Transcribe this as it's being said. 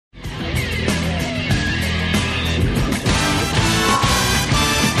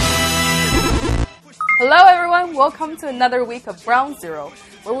welcome to another week of Ground Zero,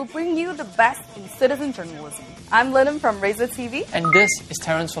 where we'll bring you the best in citizen journalism. I'm Lennon from Razor TV. And this is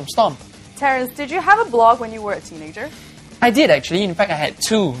Terence from Stomp. Terence, did you have a blog when you were a teenager? I did actually. In fact, I had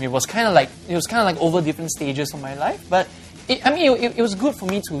two. It was kind of like over different stages of my life, but it was good for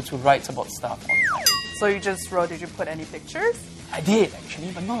me to write about stuff online. So you just wrote, did you put any pictures? I did actually,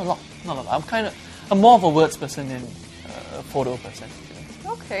 but not a lot. I'm more of a words person than a photo person.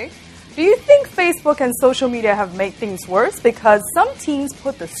 Okay. Do you think Facebook and social media have made things worse because some teens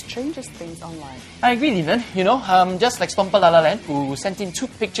put the strangest things online? I agree, Leland. Just like Stomper La La Land, who sent in two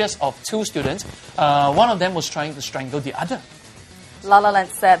pictures of two students. One of them was trying to strangle the other. La La Land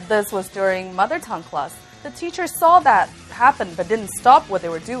said this was during mother tongue class. The teacher saw that happen but didn't stop what they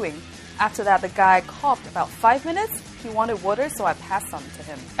were doing. After that, the guy coughed about 5 minutes. He wanted water, so I passed some to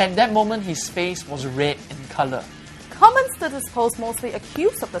him. At that moment, his face was red in color. Comments to this post mostly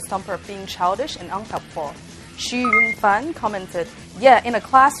accused of the Stomper of being childish and uncouth. Xu Yunfan commented, "Yeah, in a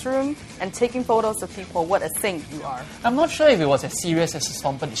classroom and taking photos of people, what a saint you are." I'm not sure if it was as serious as the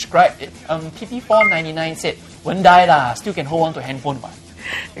Stomper described it. PP499 said, "Won't die lah, still can hold on to handphone one."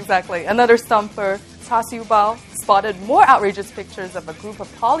 Exactly. Another Stomper, Ta Siu Bao, spotted more outrageous pictures of a group of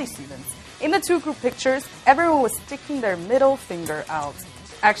poly students. In the two group pictures, everyone was sticking their middle finger out.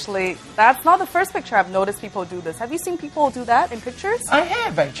 Actually, that's not the first picture I've noticed people do this. Have you seen people do that in pictures? I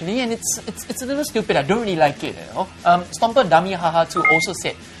have actually, and it's a little stupid. I don't really like it. Stomper Dummy Haha 2 also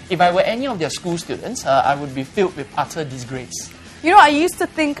said, if I were any of their school students, I would be filled with utter disgrace. You know, I used to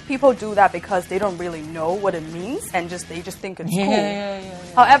think people do that because they don't really know what it means and they just think it's cool. Yeah.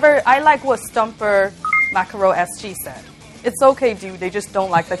 However, I like what Stomper Macaro SG said. It's okay, dude. They just don't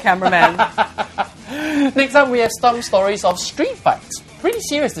like the cameraman. Next up, we have Stomp stories of street fights. Pretty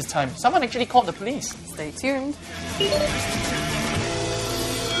serious this time. Someone actually called the police. Stay tuned.